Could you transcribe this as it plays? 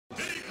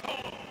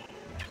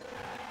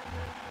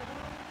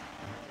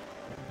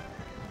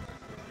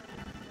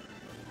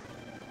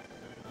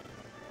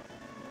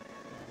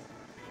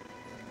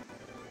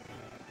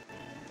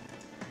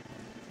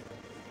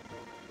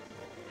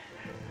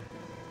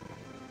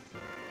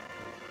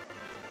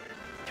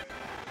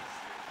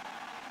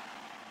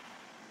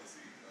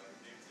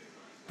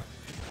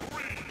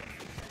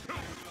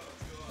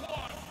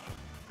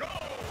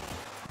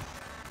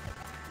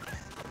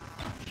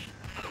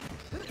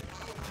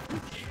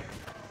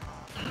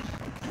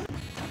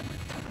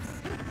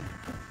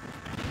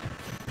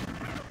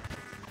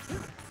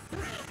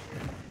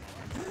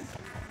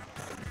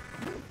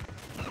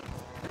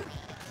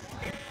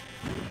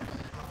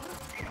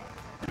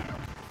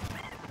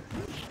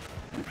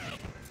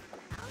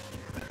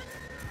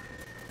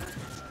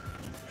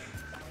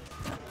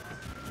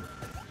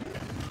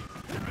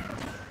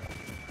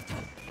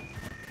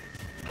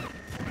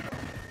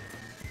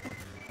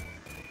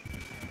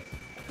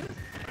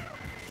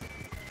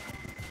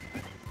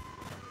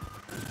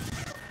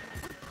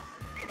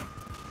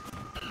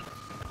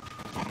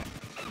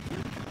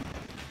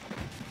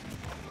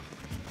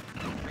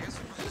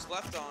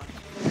left on?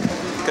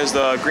 Because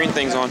the green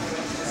thing's on.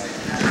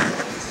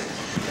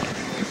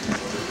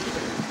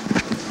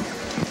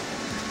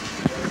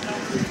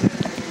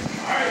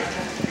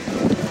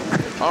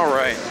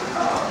 Alright.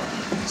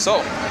 So,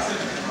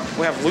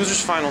 we have losers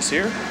finals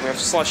here. We have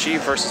Slushii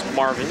versus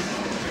Marvin.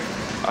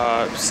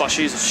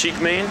 Slushii's a Sheik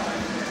main.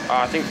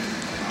 I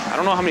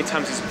don't know how many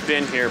times he's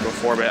been here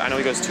before, but I know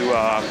he goes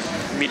to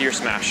Meteor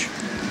Smash.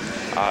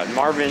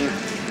 Marvin,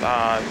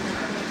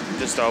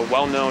 just a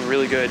well-known,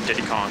 really good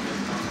Diddy Kong.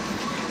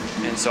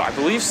 And so I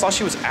believe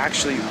Slushii was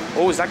actually,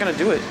 oh, is that gonna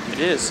do it? It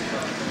is.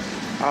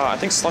 I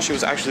think Slushii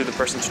was actually the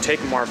person to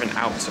take Marvin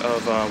out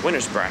of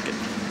winner's bracket.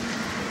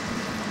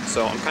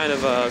 So I'm kind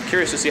of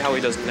curious to see how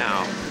he does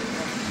now.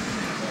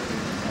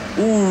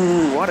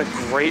 Ooh, what a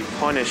great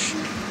punish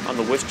on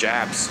the whiff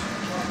jabs.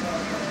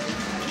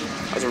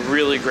 That was a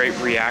really great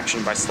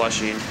reaction by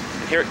Slushii.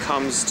 And here it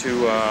comes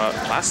to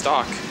last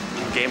stock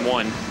in game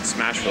 1,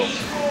 Smashville.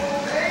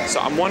 So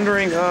I'm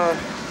wondering, I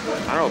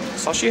don't know,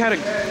 Slushii had a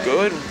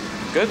good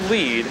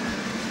lead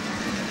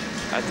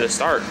at the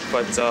start,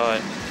 but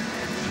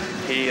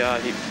he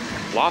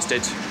lost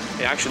it.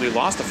 He actually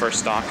lost the first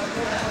stock.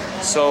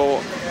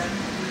 So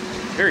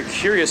very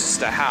curious as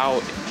to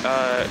how,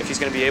 if he's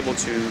going to be able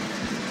to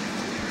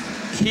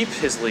keep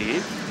his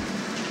lead.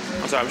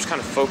 I'm sorry, I'm just kind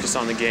of focused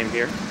on the game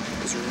here.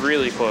 It's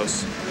really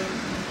close.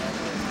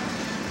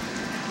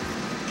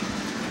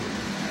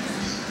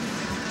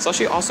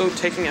 Slushii also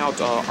taking out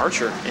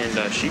Archer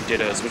and Sheik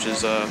Dittas, which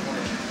is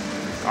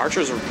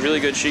Archer's a really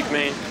good Sheik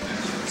main,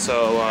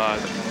 so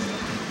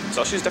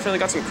Slushii's definitely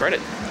got some credit.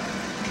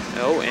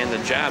 Oh, and the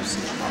jabs.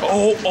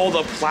 Oh,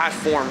 the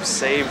platform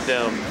saved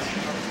them.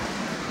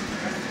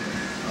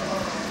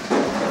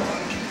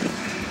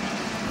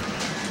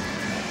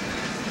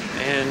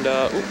 And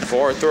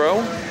forward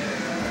throw.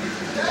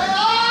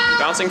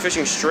 Bouncing,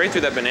 fishing straight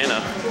through that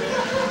banana.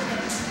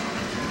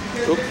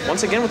 Oop,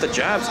 once again with the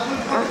jabs.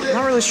 I'm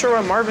not really sure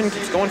why Marvin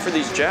keeps going for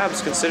these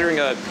jabs, considering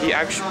he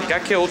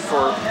got killed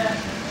for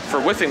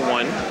whiffing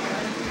one.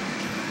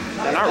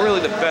 They're not really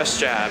the best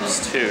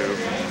jabs, too.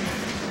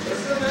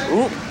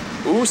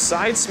 Ooh,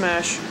 side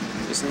smash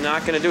is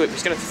not going to do it.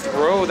 He's going to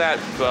throw that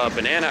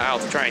banana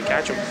out to try and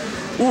catch him.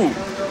 Ooh.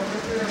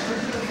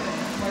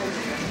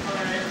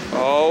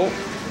 Oh.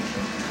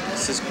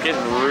 This is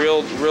getting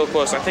real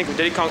close. I think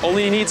Diddy Kong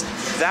only needs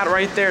that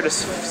right there to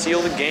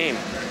seal the game.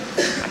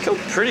 I killed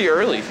pretty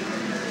early.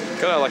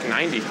 Killed at like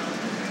 90.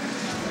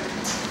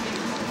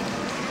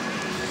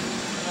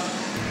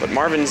 But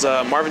Marvin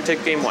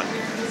take game 1.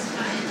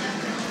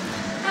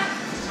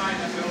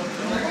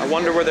 I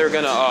wonder where they're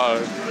gonna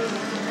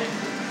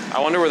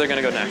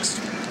go next.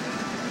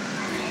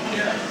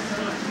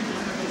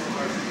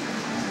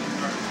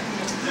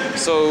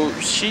 So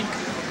Sheik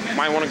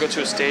might want to go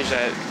to a stage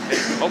that.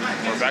 Oh,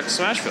 we're back to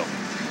Smashville.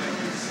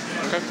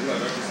 Okay.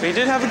 He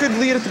did have a good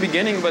lead at the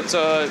beginning, but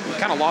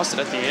kind of lost it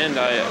at the end.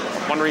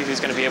 I'm wondering if he's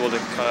going to be able to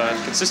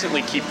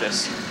consistently keep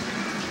this.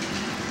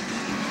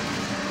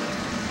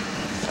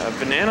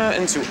 Banana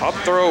into up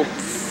throw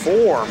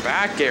 4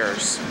 back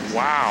airs.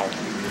 Wow.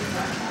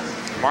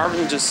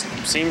 Marvin just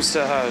seems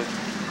to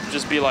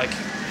just be like,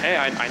 hey,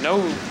 I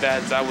know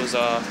that was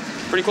a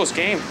pretty close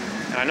game,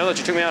 and I know that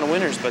you took me out of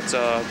winners, but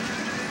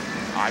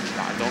I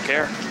don't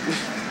care.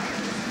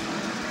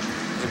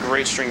 It was a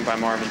great string by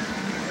Marvin.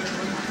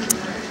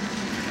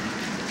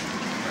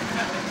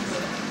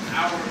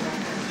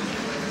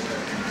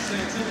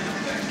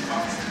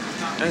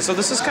 And so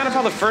this is kind of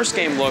how the first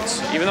game looked.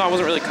 Even though I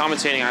wasn't really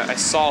commentating, I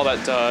saw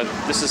that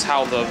this is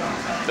how the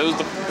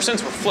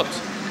percents were flipped.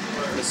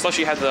 The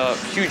Slushii had the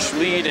huge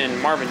lead and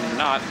Marvin did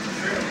not.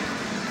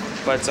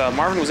 But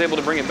Marvin was able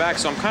to bring it back,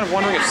 so I'm kind of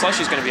wondering if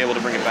Slushii's going to be able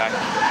to bring it back.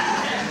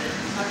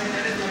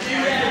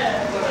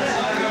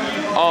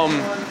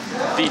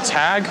 The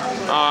tag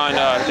on,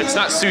 it's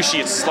not sushi,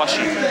 it's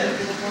Slushii.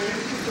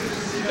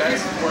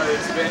 That's what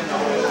it's been.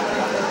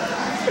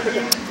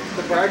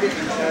 The bracket is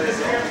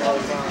all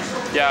the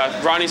time.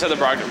 Yeah, Ronnie said the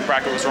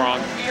bracket was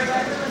wrong.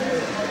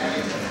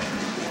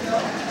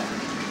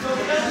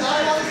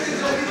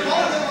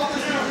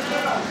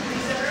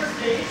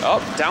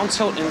 Oh, down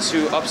tilt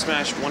into up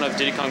smash, one of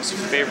Diddy Kong's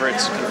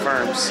favorites,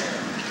 confirms.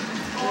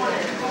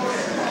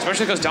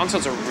 Especially because down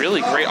tilt's a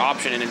really great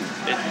option and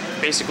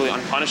it's basically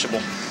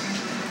unpunishable.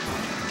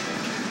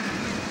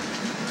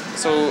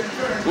 So,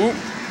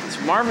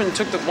 Marvin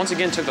once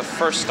again took the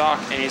first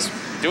stock, and he's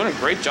doing a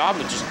great job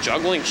of just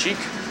juggling Sheik.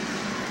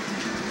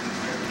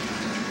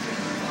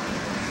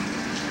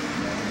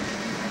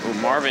 Ooh,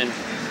 Marvin.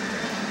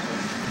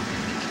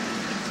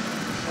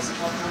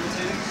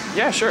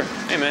 Yeah, sure.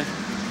 Hey, man.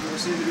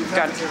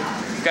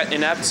 Got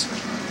Inept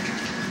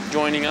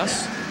joining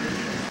us.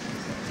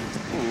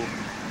 Ooh.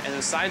 And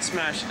the side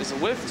smash is a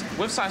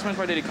whiff side smash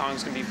by Diddy Kong.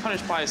 Is going to be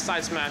punished by a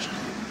side smash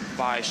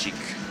by Sheik.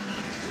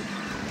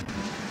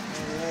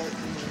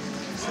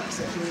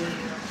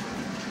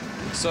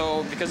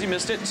 So, because he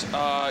missed it,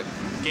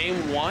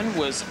 game 1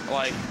 was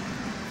like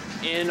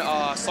in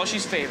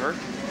Slushii's favor,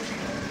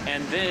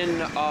 and then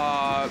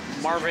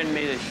Marvin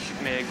made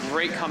a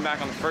great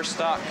comeback on the first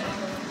stock,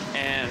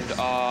 and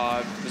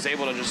was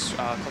able to just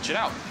clutch it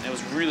out. It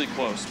was really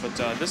close, but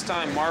this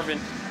time Marvin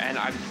and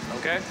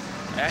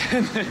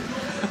and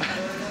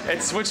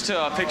it switched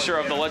to a picture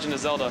of The Legend of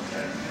Zelda.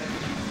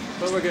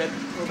 But we're good.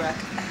 We're back.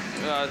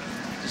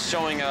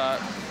 Showing that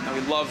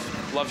we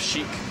love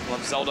Sheik,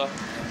 love Zelda.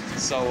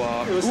 So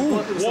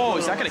whoa,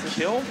 is that gonna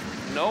kill?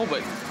 No,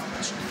 but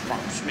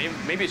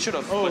maybe it should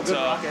have. Oh, but, good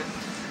rocket.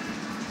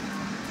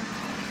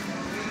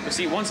 But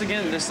see, once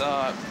again, this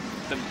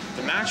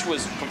the match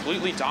was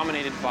completely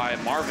dominated by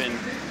Marvin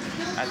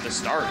at the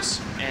starts,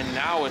 and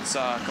now it's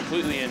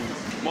completely in.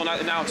 Well,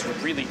 now it's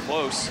really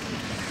close.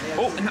 Yeah.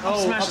 Oh, and up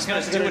smash is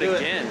gonna do it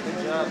again.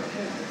 Good job.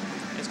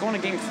 It's going to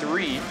game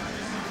 3,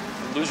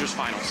 losers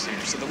finals here.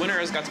 So the winner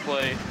has got to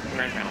play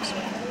grand finals.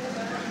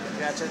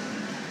 Gotcha.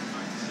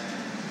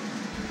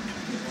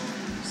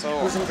 So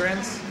who's in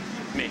grands?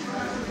 Me.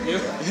 You?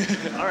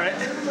 All right.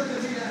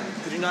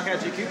 Did you knock out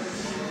GQ?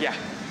 Yeah.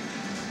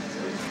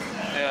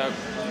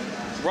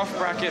 Rough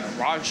bracket.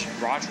 Raj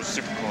was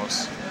super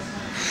close.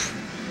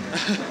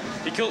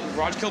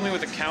 Raj killed me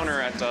with a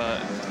counter at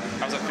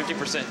I was at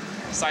 50%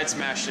 side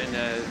smash and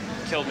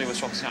killed me with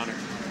Shulk's counter.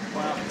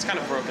 Wow. It's kind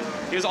of broken.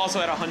 He was also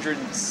at 140%.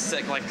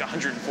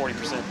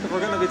 If we're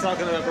going to be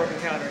talking about broken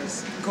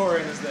counters,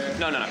 Corin is there.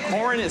 No.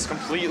 Corin is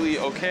completely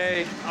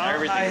okay.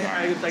 Everything.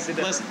 I would like to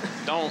listen.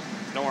 Don't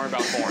worry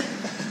about Corin.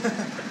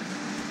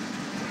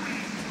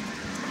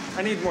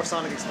 I need more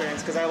Sonic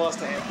experience because I lost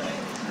to Anthony,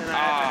 and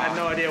I had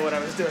no idea what I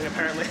was doing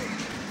apparently.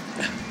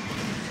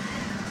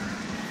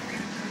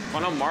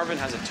 Well, no, Marvin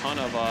has a ton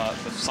of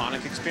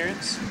Sonic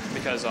experience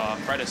because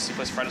he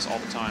plays Fredis all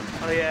the time.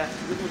 Oh yeah,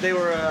 they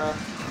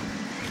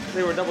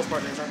were doubles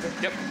partners, aren't they?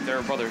 Yep,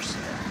 they're brothers.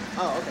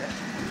 Oh, okay.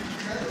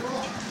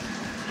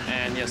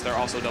 And yes, they're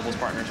also doubles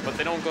partners, but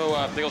they don't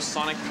go. They go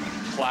Sonic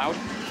Cloud,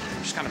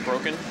 which is kind of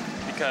broken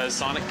because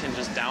Sonic can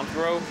just down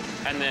throw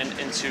and then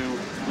into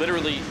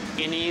literally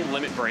any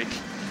limit break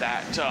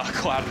that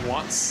Cloud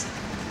wants.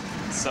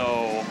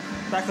 So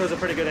back throw's a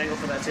pretty good angle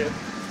for that too.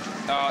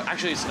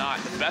 Actually, it's not.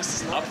 The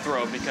best is up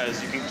throw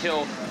because you can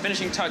kill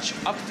finishing touch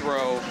up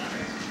throw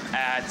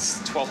at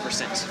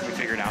 12%. We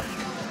figured out.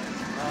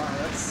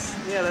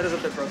 That is a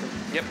bit broken.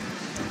 Yep.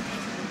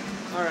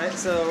 All right,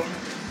 so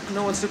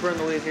no one's super in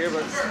the lead here,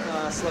 but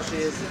Slushii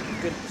is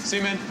good. See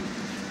you, man.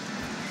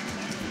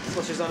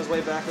 Slushii's on his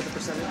way back with the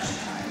percentage.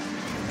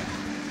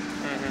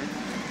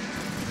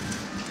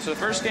 So the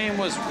first game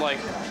was like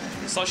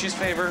Slushii's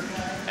favor,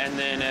 and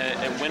then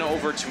it went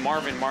over to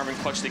Marvin. Marvin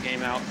clutched the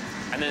game out.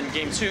 And then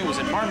game 2 was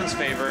in Marvin's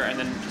favor, and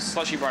then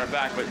Slushii brought it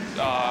back, but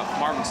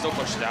Marvin still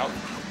clutched it out.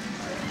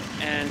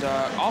 And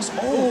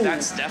also,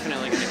 that's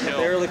definitely going to kill.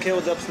 Barely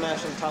killed up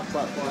smash on top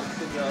platform.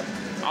 Good job.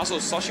 Also,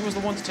 Slushii was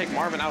the one to take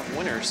Marvin out of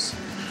winners,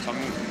 so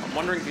I'm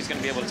wondering if he's going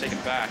to be able to take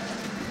it back.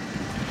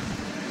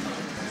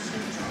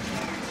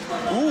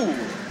 Ooh,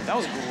 that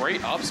was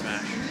great up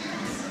smash.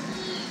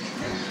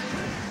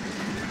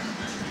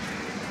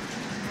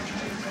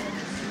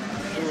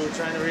 Ooh,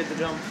 trying to read the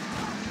jump.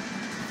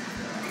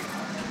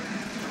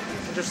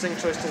 Interesting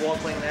choice to wall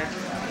cling there.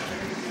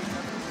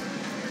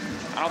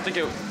 I don't think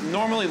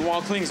normally the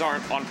wall clings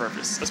aren't on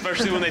purpose,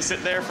 especially when they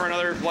sit there for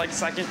another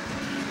second.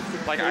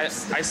 Like I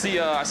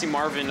see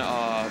Marvin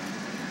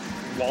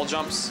wall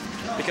jumps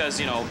because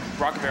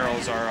rocket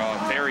barrels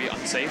are very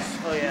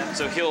unsafe. Oh yeah.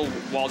 So he'll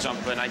wall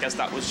jump, and I guess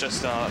that was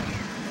just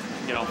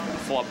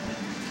flub.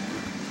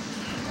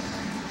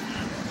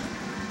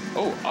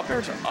 Oh, up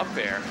air to up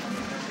air.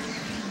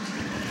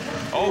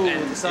 Oh,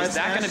 and is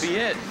that going to be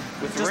it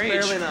with just rage?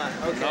 Barely not.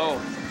 Okay. No,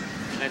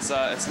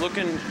 it's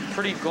looking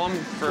pretty glum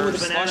for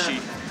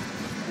Slushii.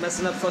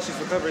 Messing up Slushii's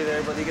recovery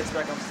there, but he gets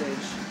back on stage.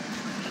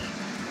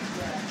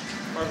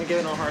 Marvin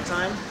giving him a hard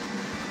time.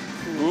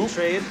 Ooh.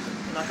 Trade.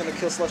 Not going to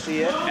kill Slushii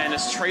yet. And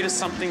his trade is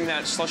something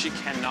that Slushii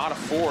cannot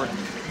afford.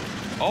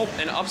 Oh,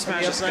 and up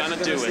smash is going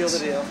to do it. Seal the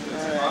deal.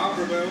 All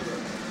right.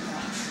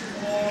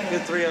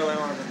 Good 3-0 by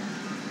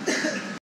Marvin.